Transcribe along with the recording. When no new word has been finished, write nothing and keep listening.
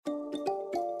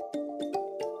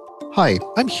Hi,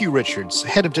 I'm Huw Richards,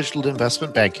 Head of Digital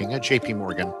Investment Banking at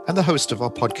JPMorgan and the host of our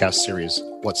podcast series,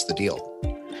 What's the Deal?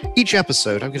 Each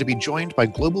episode, I'm going to be joined by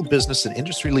global business and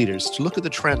industry leaders to look at the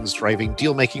trends driving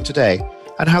deal-making today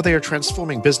and how they are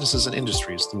transforming businesses and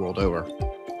industries the world over.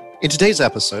 In today's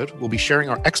episode, we'll be sharing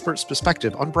our experts'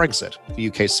 perspective on Brexit, the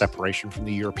UK's separation from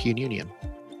the European Union.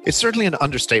 It's certainly an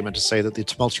understatement to say that the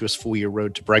tumultuous 4-year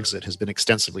road to Brexit has been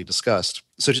extensively discussed.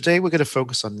 So today we're going to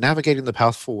focus on navigating the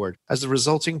path forward as the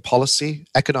resulting policy,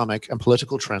 economic, and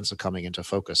political trends are coming into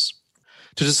focus.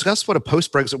 To discuss what a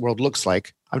post-Brexit world looks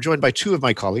like, I'm joined by two of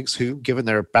my colleagues who, given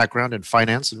their background in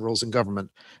finance and roles in government,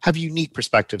 have unique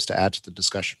perspectives to add to the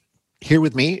discussion. Here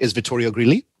with me is Vittorio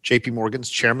Grilli,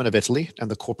 JPMorgan's chairman of Italy and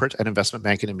the corporate and investment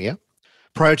bank in EMEA.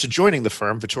 Prior to joining the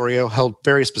firm, Vittorio held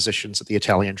various positions at the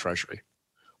Italian Treasury.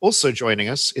 Also joining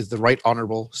us is the Right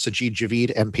Honourable Sajid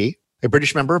Javid MP, a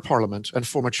British Member of Parliament and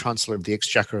former Chancellor of the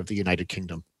Exchequer of the United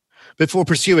Kingdom. Before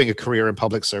pursuing a career in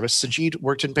public service, Sajid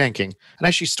worked in banking and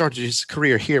actually started his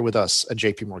career here with us at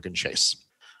JPMorgan Chase.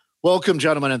 Welcome,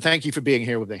 gentlemen, and thank you for being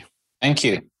here with me. Thank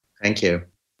you. Thank you.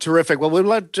 Terrific. Well,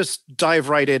 we'll just dive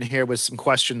right in here with some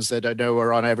questions that I know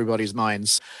are on everybody's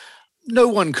minds. No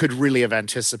one could really have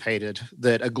anticipated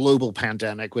that a global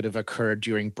pandemic would have occurred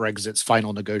during Brexit's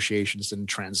final negotiations and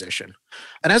transition.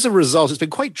 And as a result, it's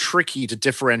been quite tricky to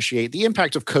differentiate the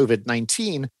impact of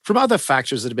COVID-19 from other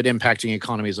factors that have been impacting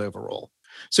economies overall.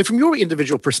 So from your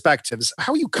individual perspectives,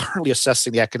 how are you currently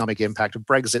assessing the economic impact of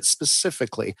Brexit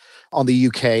specifically on the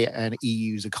UK and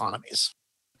EU's economies?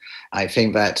 I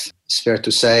think that it's fair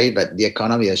to say that the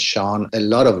economy has shown a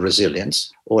lot of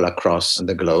resilience all across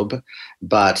the globe,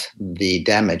 but the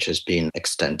damage has been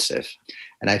extensive.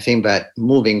 And I think that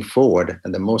moving forward,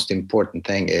 the most important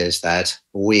thing is that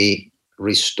we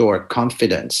restore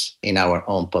confidence in our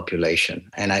own population.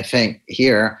 And I think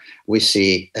here we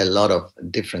see a lot of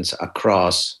difference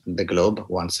across the globe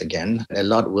once again. A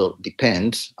lot will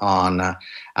depend on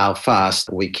how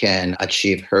fast we can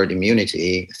achieve herd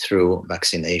immunity through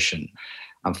vaccination.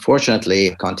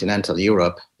 Unfortunately, continental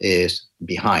Europe is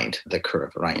behind the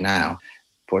curve right now.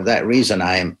 For that reason,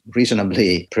 I am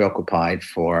reasonably preoccupied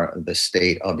for the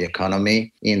state of the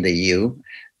economy in the EU.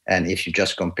 And if you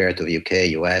just compare to the UK,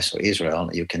 US, or Israel,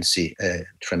 you can see a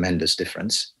tremendous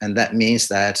difference. And that means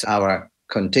that our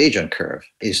contagion curve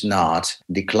is not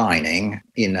declining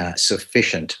in a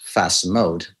sufficient fast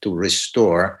mode to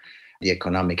restore the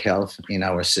economic health in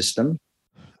our system.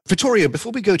 Vittorio,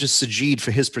 before we go to Sajid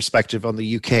for his perspective on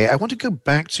the UK, I want to go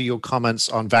back to your comments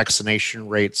on vaccination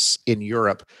rates in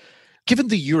Europe. Given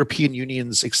the European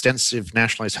Union's extensive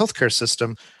nationalized healthcare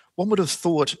system, one would have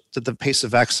thought that the pace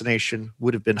of vaccination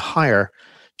would have been higher.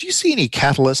 Do you see any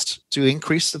catalyst to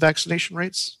increase the vaccination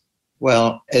rates?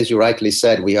 Well, as you rightly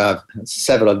said, we have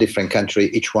several different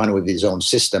countries, each one with its own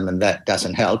system, and that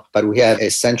doesn't help. But we have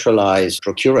a centralized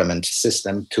procurement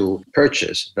system to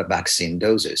purchase the vaccine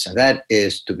doses. And that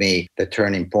is, to me, the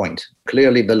turning point.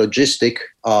 Clearly, the logistic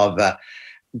of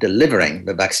delivering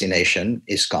the vaccination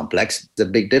is complex. The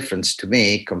big difference to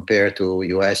me compared to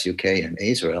US, UK, and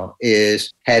Israel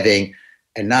is having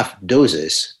enough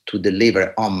doses to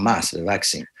deliver en masse the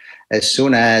vaccine. As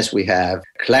soon as we have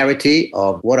clarity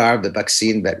of what are the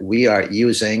vaccines that we are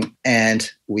using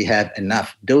and we have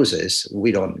enough doses,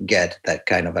 we don't get that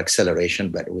kind of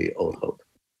acceleration that we all hope.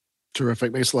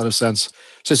 Terrific. Makes a lot of sense.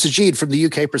 So Sajid, from the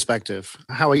UK perspective,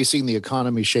 how are you seeing the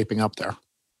economy shaping up there?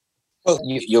 Well,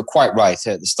 you're quite right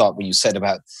at the start when you said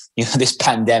about this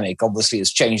pandemic obviously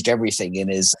has changed everything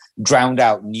and has drowned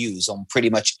out news on pretty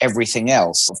much everything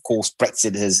else. Of course,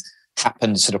 Brexit has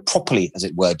happened sort of properly, as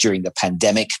it were, during the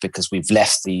pandemic because we've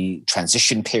left the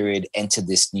transition period, entered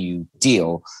this new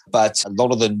deal. But a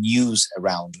lot of the news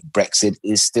around Brexit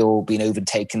is still being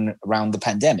overtaken around the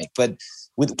pandemic. But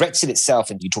with Brexit itself,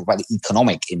 and you talk about the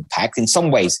economic impact, in some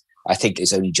ways, I think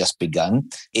it's only just begun.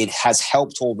 It has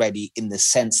helped already in the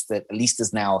sense that at least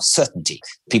there's now certainty.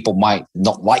 People might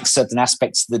not like certain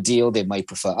aspects of the deal. They may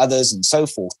prefer others and so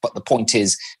forth. But the point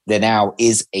is there now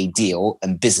is a deal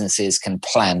and businesses can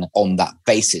plan on that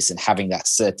basis and having that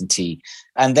certainty.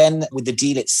 And then with the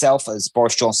deal itself, as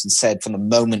Boris Johnson said from the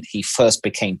moment he first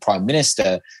became prime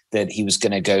minister, that he was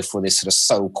going to go for this sort of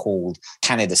so-called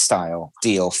Canada-style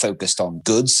deal focused on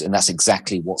goods. And that's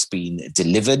exactly what's been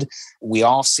delivered. We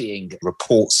are seeing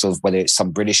reports of whether it's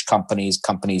some British companies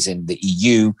in the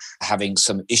EU having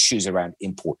some issues around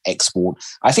import-export.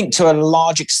 I think to a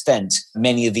large extent,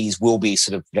 many of these will be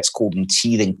sort of, let's call them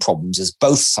teething problems as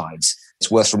both sides. It's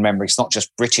worth remembering it's not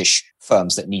just British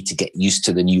firms that need to get used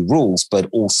to the new rules, but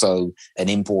also an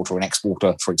importer or an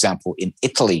exporter, for example, in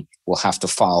Italy, will have to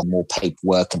file more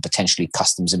paperwork and potentially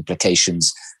customs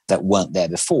implications that weren't there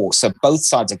before. So both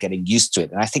sides are getting used to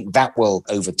it. And I think that will,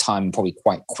 over time, probably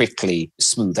quite quickly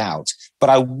smooth out. But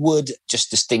I would just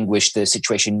distinguish the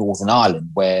situation in Northern Ireland,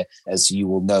 where, as you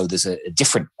will know, there's a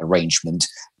different arrangement.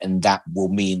 And that will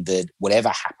mean that whatever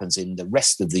happens in the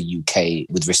rest of the UK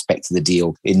with respect to the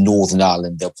deal, in Northern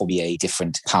Ireland, there'll probably be a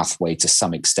different pathway to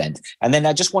some extent. And then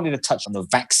I just wanted to touch on the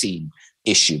vaccine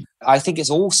issue. I think it's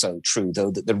also true,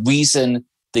 though, that the reason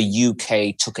the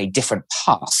UK took a different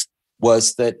path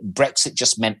was that Brexit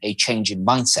just meant a change in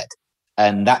mindset.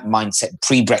 And that mindset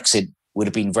pre-Brexit would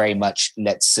have been very much,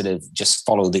 let's sort of just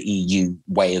follow the EU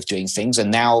way of doing things. And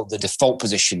now the default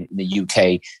position in the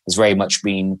UK has very much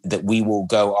been that we will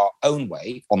go our own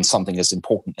way on something as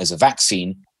important as a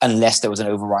vaccine, unless there was an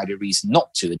overriding reason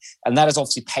not to. And that has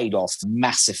obviously paid off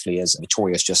massively, as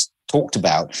Vittorio has just talked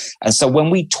about. And so when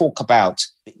we talk about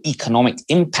the economic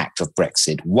impact of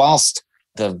Brexit, whilst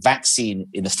the vaccine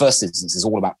in the first instance is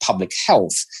all about public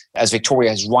health, as Vittorio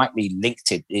has rightly linked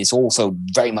it, is also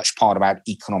very much part about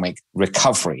economic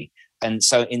recovery. And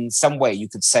so in some way, you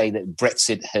could say that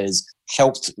Brexit has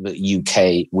helped the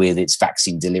UK with its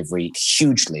vaccine delivery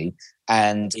hugely.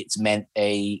 And it's meant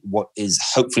what is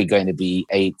hopefully going to be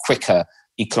a quicker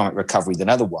economic recovery than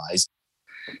otherwise.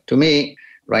 To me,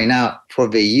 right now, for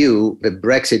the EU, the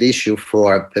Brexit issue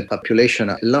for the population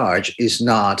at large is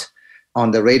not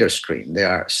on the radar screen. They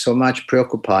are so much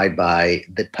preoccupied by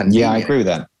the pandemic. Yeah, I agree with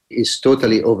that. It's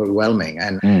totally overwhelming.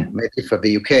 And maybe for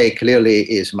the UK, clearly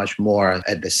is much more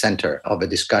at the center of the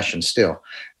discussion still.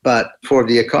 But for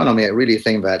the economy, I really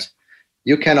think that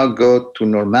you cannot go to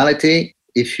normality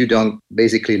if you don't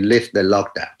basically lift the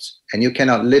lockdowns. And you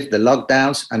cannot lift the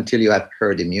lockdowns until you have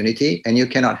herd immunity. And you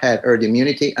cannot have herd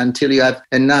immunity until you have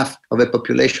enough of a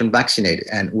population vaccinated.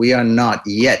 And we are not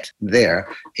yet there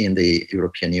in the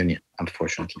European Union,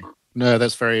 unfortunately. No,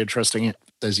 that's very interesting.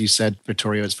 As you said,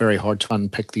 Vittorio, it's very hard to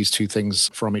unpick these two things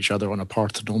from each other on a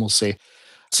path to normalcy.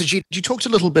 Sajid, you talked a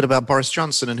little bit about Boris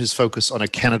Johnson and his focus on a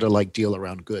Canada-like deal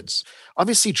around goods.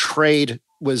 Obviously, trade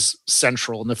was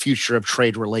central in the future of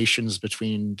trade relations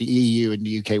between the EU and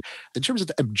the UK. In terms of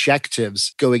the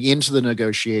objectives going into the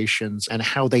negotiations and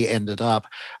how they ended up,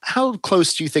 how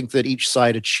close do you think that each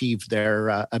side achieved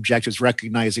their objectives,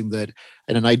 recognizing that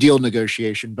in an ideal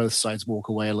negotiation, both sides walk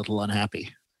away a little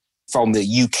unhappy? From the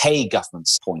UK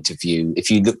government's point of view,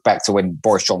 if you look back to when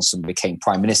Boris Johnson became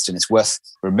Prime Minister, and it's worth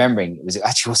remembering, it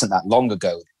actually wasn't that long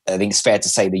ago. I think it's fair to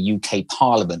say the UK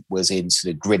Parliament was in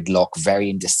sort of gridlock, very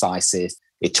indecisive.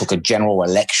 It took a general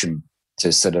election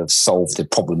to sort of solve the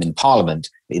problem in Parliament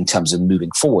in terms of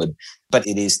moving forward. But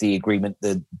it is the agreement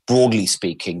that, broadly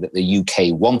speaking, that the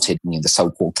UK wanted, the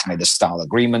so-called Canada-style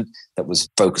agreement that was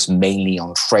focused mainly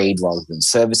on trade rather than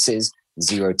services,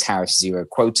 zero tariffs, zero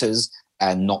quotas,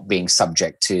 and not being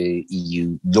subject to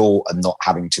EU law and not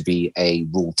having to be a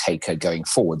rule taker going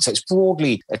forward. So it's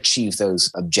broadly achieved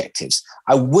those objectives.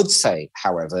 I would say,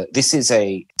 however, this is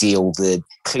a deal that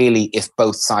clearly, if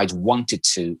both sides wanted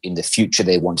to in the future,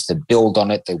 they wanted to build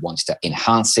on it, they wanted to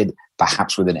enhance it,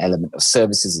 perhaps with an element of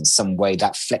services in some way,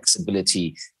 that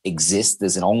flexibility exists.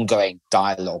 There's an ongoing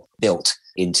dialogue built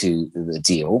into the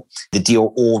deal. The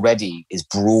deal already is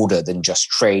broader than just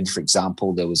trade. For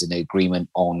example, there was an agreement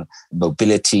on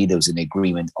mobility. There was an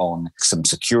agreement on some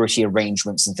security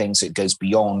arrangements and things. So it goes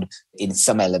beyond, in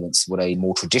some elements, what a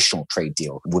more traditional trade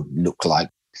deal would look like.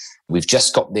 We've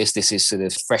just got this. This is sort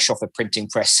of fresh off the printing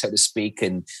press, so to speak.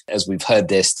 And as we've heard,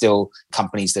 there's still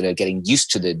companies that are getting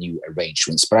used to the new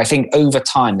arrangements. But I think over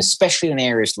time, especially in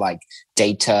areas like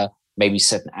data, maybe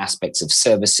certain aspects of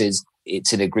services,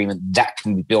 it's an agreement that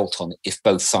can be built on if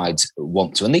both sides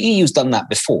want to. And the EU's done that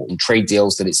before in trade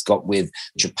deals that it's got with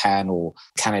Japan or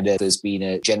Canada. There's been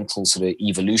a gentle sort of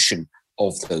evolution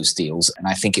of those deals. And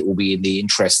I think it will be in the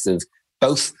interest of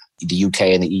both the UK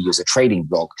and the EU as a trading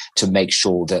bloc to make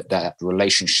sure that that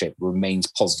relationship remains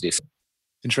positive.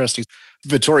 Interesting.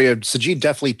 Vittorio, Sajid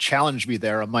definitely challenged me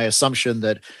there on my assumption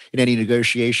that in any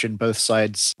negotiation, both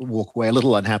sides walk away a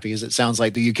little unhappy, as it sounds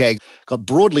like the UK got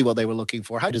broadly what they were looking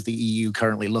for. How does the EU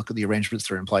currently look at the arrangements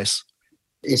that are in place?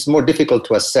 It's more difficult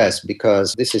to assess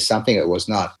because this is something that was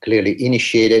not clearly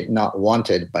initiated, not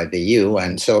wanted by the EU.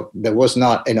 And so there was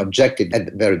not an objective at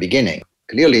the very beginning.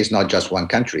 Clearly, it's not just one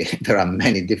country. There are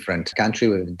many different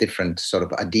countries with different sort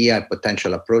of idea,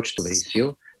 potential approach to the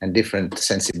issue and different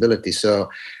sensibilities. So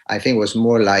I think it was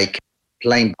more like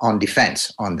playing on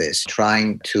defense on this,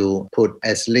 trying to put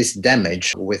as least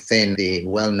damage within the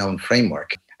well-known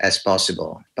framework as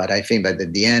possible. But I think that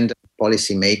at the end,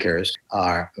 policymakers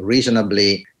are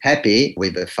reasonably happy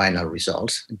with the final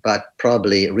results, but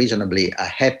probably reasonably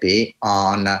happy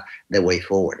on the way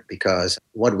forward. Because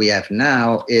what we have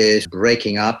now is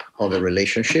breaking up of a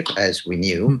relationship, as we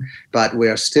knew, but we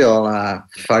are still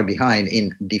far behind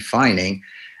in defining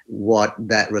what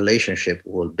that relationship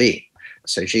will be.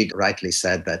 Sajid rightly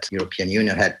said that European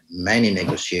Union had many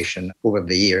negotiations over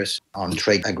the years on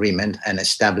trade agreement and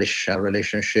established a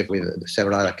relationship with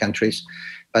several other countries.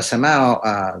 But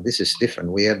somehow this is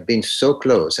different. We have been so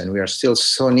close and we are still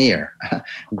so near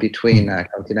between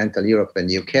continental Europe and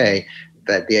the UK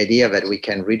that the idea that we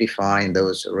can redefine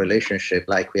those relationships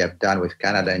like we have done with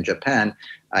Canada and Japan,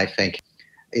 I think,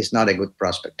 is not a good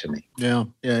prospect to me. Yeah,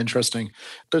 interesting.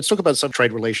 Let's talk about some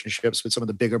trade relationships with some of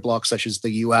the bigger blocs, such as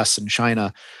the US and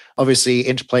China. Obviously,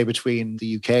 interplay between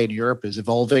the UK and Europe is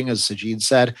evolving, as Sajid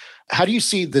said. How do you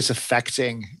see this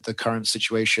affecting the current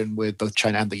situation with both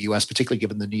China and the US, particularly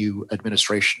given the new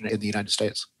administration in the United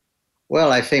States?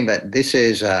 Well, I think that this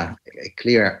is a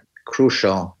clear,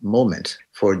 crucial moment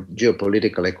for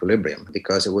geopolitical equilibrium,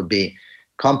 because it would be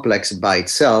complex by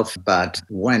itself, but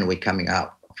when we're coming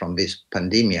out from this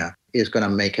pandemic is going to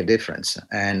make a difference.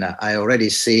 And I already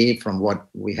see from what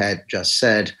we had just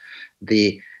said,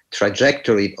 the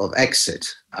trajectory of exit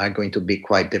are going to be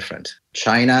quite different.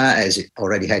 China has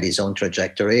already had its own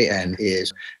trajectory and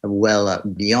is well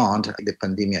beyond the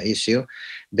pandemic issue.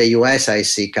 The US I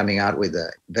see coming out with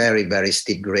a very, very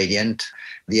steep gradient.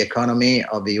 The economy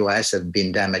of the US has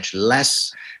been damaged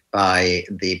less by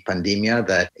the pandemic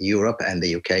than Europe and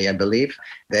the UK, I believe.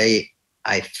 They,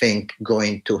 I think,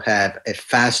 going to have a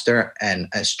faster and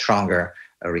a stronger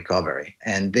recovery.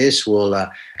 And this will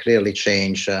clearly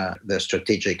change the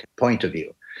strategic point of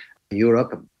view.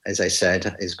 Europe, as I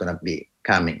said, is going to be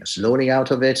coming slowly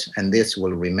out of it, and this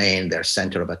will remain their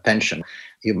center of attention.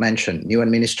 You mentioned new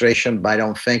administration, but I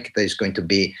don't think there's going to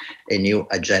be a new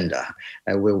agenda.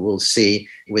 We will see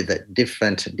with a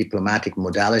different diplomatic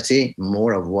modality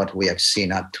more of what we have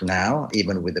seen up to now,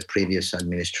 even with the previous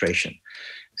administration.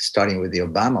 Starting with the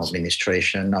Obama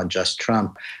administration, not just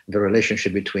Trump, the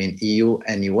relationship between EU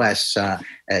and US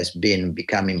has been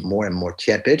becoming more and more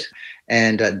tepid.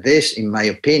 And this, in my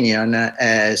opinion,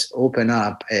 has opened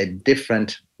up a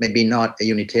different, maybe not a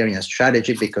unitarian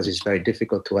strategy, because it's very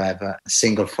difficult to have a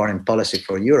single foreign policy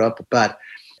for Europe, but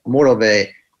more of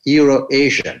a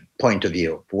Euro-Asian point of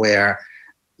view, where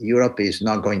Europe is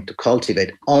not going to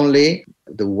cultivate only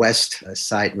the West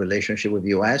side relationship with the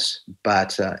US,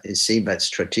 but you see that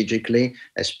strategically,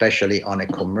 especially on a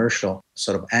commercial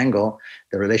sort of angle,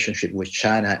 the relationship with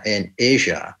China and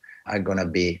Asia are going to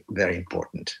be very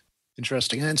important.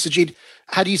 Interesting. And Sajid,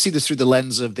 how do you see this through the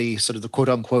lens of the sort of the quote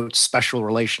unquote special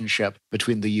relationship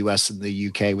between the US and the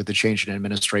UK with the change in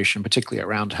administration, particularly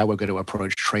around how we're going to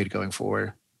approach trade going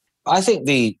forward? I think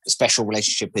the special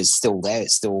relationship is still there.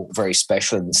 It's still very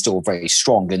special and still very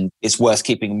strong. And it's worth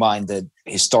keeping in mind that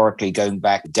historically, going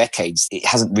back decades, it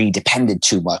hasn't really depended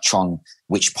too much on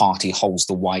which party holds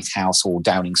the White House or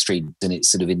Downing Street, and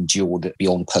it's sort of endured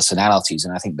beyond personalities.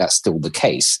 And I think that's still the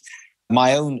case.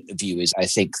 My own view is I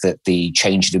think that the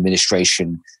change in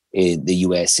administration in the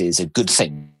US is a good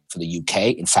thing for the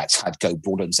UK. In fact, I'd go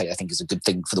broader and say I think it's a good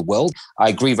thing for the world. I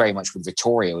agree very much with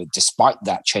Vittorio. Despite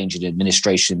that change in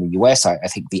administration in the US, I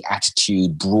think the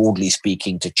attitude, broadly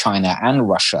speaking, to China and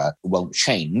Russia won't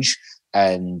change.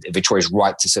 And Vittorio's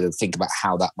right to sort of think about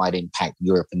how that might impact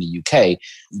Europe and the UK.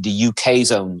 The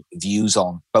UK's own views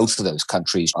on both of those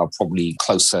countries are probably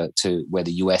closer to where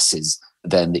the US is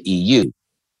than the EU.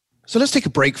 So let's take a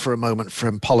break for a moment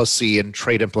from policy and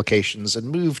trade implications and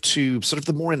move to sort of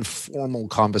the more informal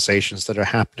conversations that are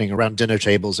happening around dinner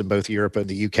tables in both Europe and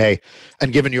the UK.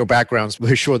 And given your backgrounds,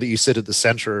 we're sure that you sit at the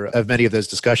center of many of those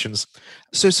discussions.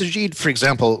 So Sajid, for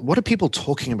example, what are people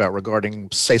talking about regarding,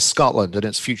 say, Scotland and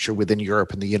its future within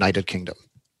Europe and the United Kingdom?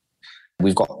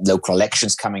 We've got local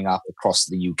elections coming up across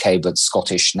the UK, but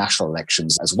Scottish national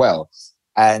elections as well.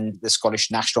 And the Scottish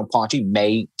National Party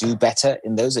may do better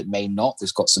in those. It may not.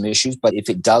 There's got some issues. But if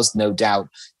it does, no doubt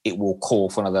it will call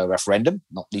for another referendum,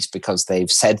 not least because they've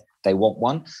said they want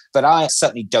one. But I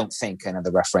certainly don't think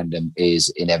another referendum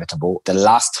is inevitable. The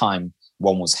last time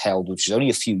one was held, which was only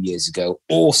a few years ago,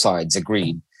 all sides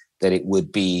agreed that it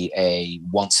would be a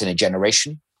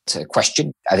once-in-a-generation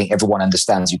question. I think everyone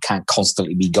understands you can't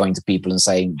constantly be going to people and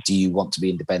saying, do you want to be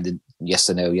independent? Yes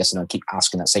or no, yes or no. Keep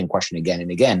asking that same question again and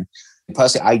again.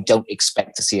 Personally, I don't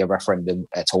expect to see a referendum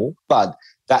at all. But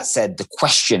that said, the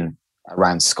question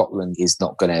around Scotland is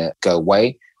not going to go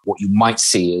away. What you might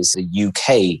see is the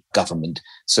UK government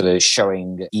sort of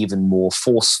showing even more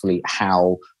forcefully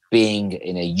how being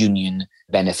in a union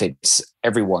benefits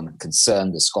everyone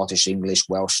concerned, the Scottish, English,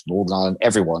 Welsh, Northern Ireland,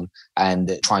 everyone,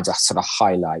 and trying to sort of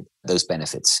highlight those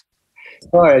benefits. As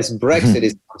far as Brexit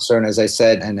is concerned, as I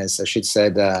said, and as Sajid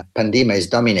said, pandemic is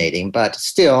dominating. But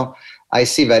still, I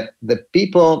see that the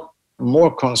people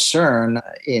more concerned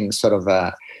in sort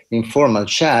of informal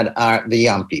chat are the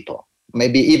young people.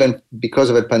 Maybe even because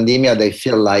of a pandemic, they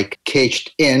feel like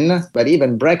caged in. But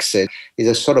even Brexit is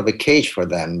a sort of a cage for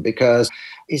them, because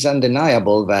it's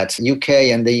undeniable that UK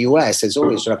and the US is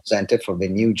always represented for the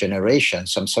new generation,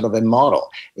 some sort of a model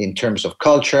in terms of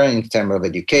culture, in terms of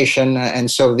education. And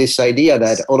so this idea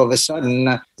that all of a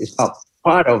sudden is not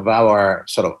part of our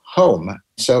sort of home,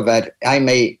 so that I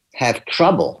may have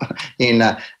trouble in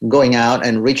going out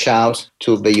and reach out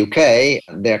to the UK,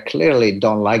 they clearly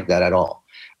don't like that at all.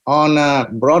 On a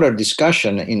broader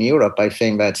discussion in Europe, I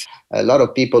think that a lot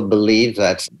of people believe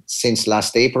that since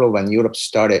last April, when Europe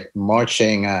started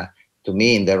marching, to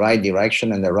me, in the right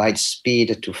direction and the right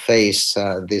speed to face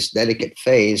this delicate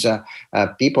phase,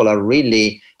 people are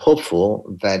really hopeful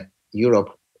that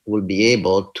Europe will be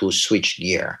able to switch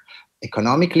gear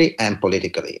economically and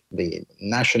politically. The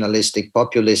nationalistic,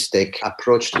 populistic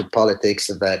approach to politics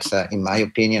that, in my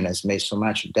opinion, has made so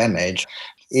much damage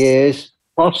is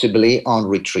possibly on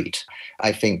retreat.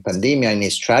 I think pandemia in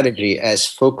its strategy has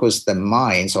focused the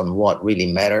minds on what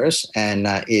really matters and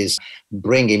is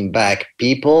bringing back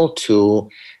people to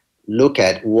look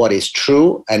at what is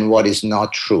true and what is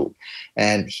not true.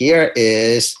 And here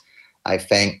is, I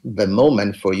think, the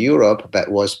moment for Europe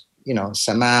that was,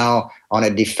 somehow on a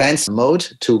defense mode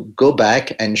to go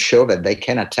back and show that they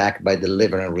can attack by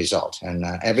delivering results. And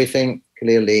everything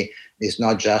clearly is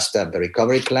not just the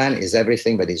recovery plan, is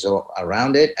everything that is all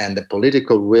around it, and the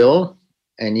political will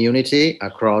and unity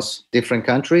across different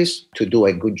countries to do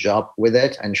a good job with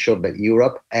it and show that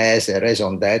Europe has a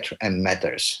raison d'etre and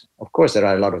matters. Of course, there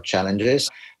are a lot of challenges.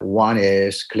 One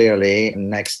is clearly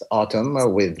next autumn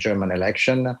with German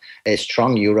election. A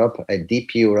strong Europe, a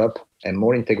deep Europe, a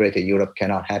more integrated Europe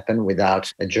cannot happen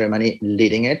without Germany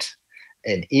leading it.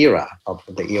 The era of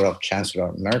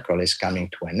Chancellor Merkel is coming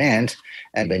to an end,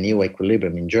 and the new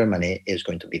equilibrium in Germany is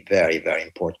going to be very, very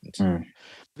important.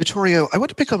 Vittorio, I want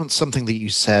to pick up on something that you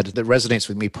said that resonates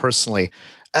with me personally,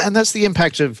 and that's the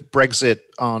impact of Brexit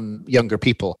on younger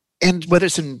people. And whether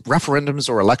it's in referendums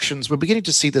or elections, we're beginning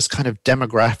to see this kind of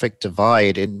demographic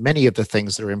divide in many of the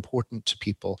things that are important to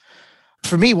people.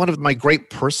 For me, one of my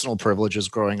great personal privileges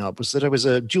growing up was that I was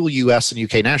a dual US and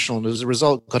UK national, and as a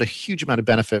result, got a huge amount of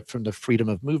benefit from the freedom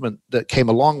of movement that came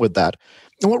along with that.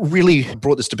 And what really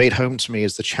brought this debate home to me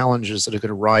is the challenges that are going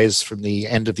to rise from the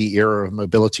end of the era of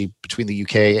mobility between the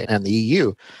UK and the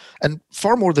EU. And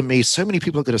far more than me, so many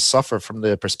people are going to suffer from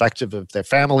the perspective of their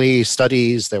family,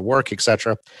 studies, their work,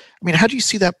 etc. I mean, how do you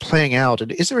see that playing out?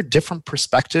 And is there a different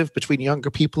perspective between younger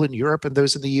people in Europe and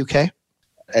those in the UK?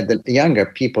 At the younger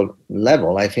people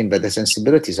level, I think that the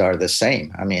sensibilities are the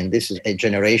same. I mean, this is a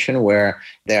generation where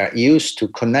they're used to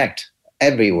connect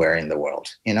everywhere in the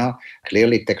world,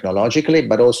 clearly technologically,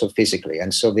 but also physically.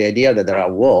 And so the idea that there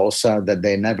are walls that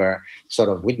they never sort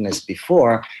of witnessed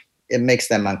before, it makes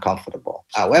them uncomfortable.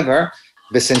 However,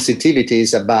 the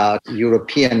sensitivities about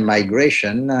European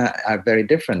migration are very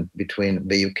different between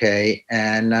the UK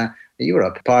and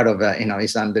Europe. Part of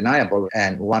is undeniable,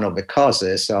 and one of the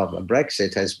causes of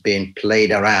Brexit has been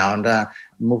played around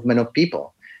movement of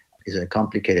people. It's a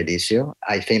complicated issue.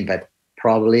 I think that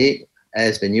probably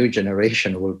as the new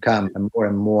generation will come more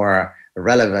and more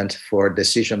relevant for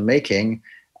decision making,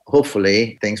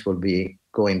 hopefully things will be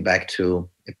going back to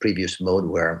a previous mode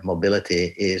where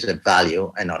mobility is a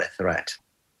value and not a threat.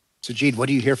 Sajid, what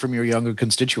do you hear from your younger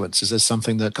constituents? Is this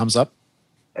something that comes up?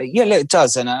 Yeah, it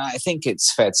does. And I think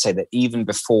it's fair to say that even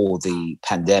before the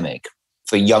pandemic,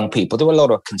 for young people, there were a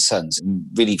lot of concerns, and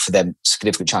really for them,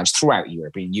 significant challenge throughout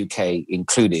Europe, in UK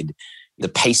included. The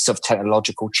pace of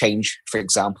technological change, for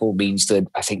example, means that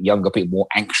I think younger people are more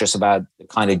anxious about the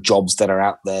kind of jobs that are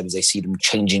out there because they see them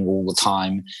changing all the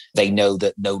time. They know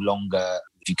that no longer,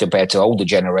 if you compare to older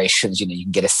generations, you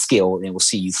can get a skill and it will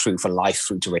see you through for life,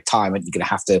 through to retirement. You're going to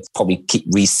have to probably keep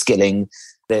reskilling.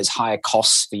 There's higher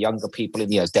costs for younger people,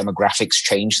 and as demographics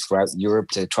change throughout Europe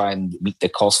to try and meet the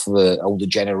costs for the older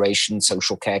generation,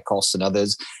 social care costs and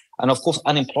others. And of course,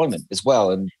 unemployment as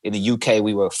well. And in the UK,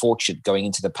 we were fortunate going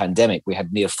into the pandemic. We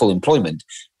had near full employment.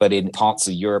 But in parts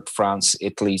of Europe, France,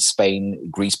 Italy, Spain,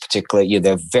 Greece particularly,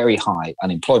 they're very high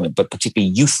unemployment, but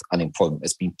particularly youth unemployment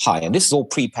has been high. And this is all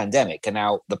pre-pandemic. And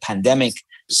now the pandemic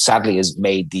sadly has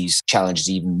made these challenges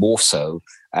even more so.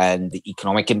 And the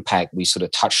economic impact we sort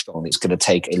of touched on, it's going to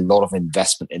take a lot of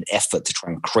investment and effort to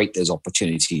try and create those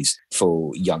opportunities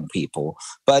for young people.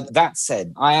 But that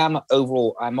said, I'm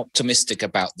optimistic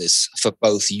about this for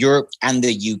both Europe and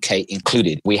the UK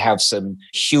included. We have some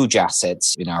huge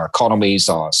assets in our economies.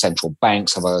 Our central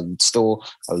banks have still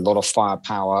a lot of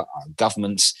firepower. Our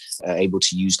governments are able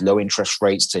to use low interest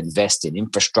rates to invest in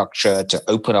infrastructure, to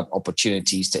open up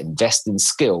opportunities, to invest in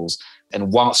skills.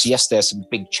 And whilst, yes, there's some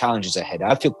big challenges ahead,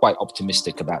 I feel quite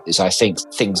optimistic about this. I think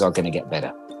things are going to get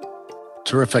better.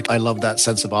 Terrific. I love that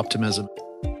sense of optimism.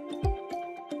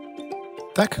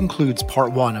 That concludes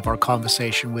part one of our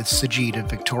conversation with Sajid and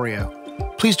Vittorio.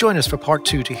 Please join us for part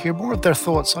two to hear more of their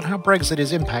thoughts on how Brexit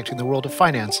is impacting the world of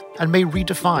finance and may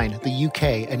redefine the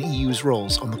UK and EU's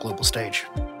roles on the global stage.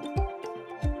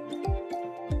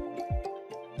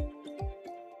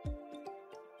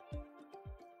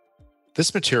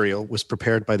 This material was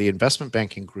prepared by the investment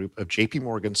banking group of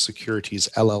JPMorgan Securities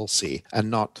LLC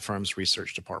and not the firm's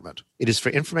research department. It is for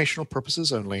informational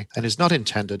purposes only and is not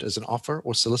intended as an offer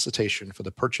or solicitation for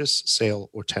the purchase, sale,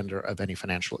 or tender of any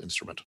financial instrument.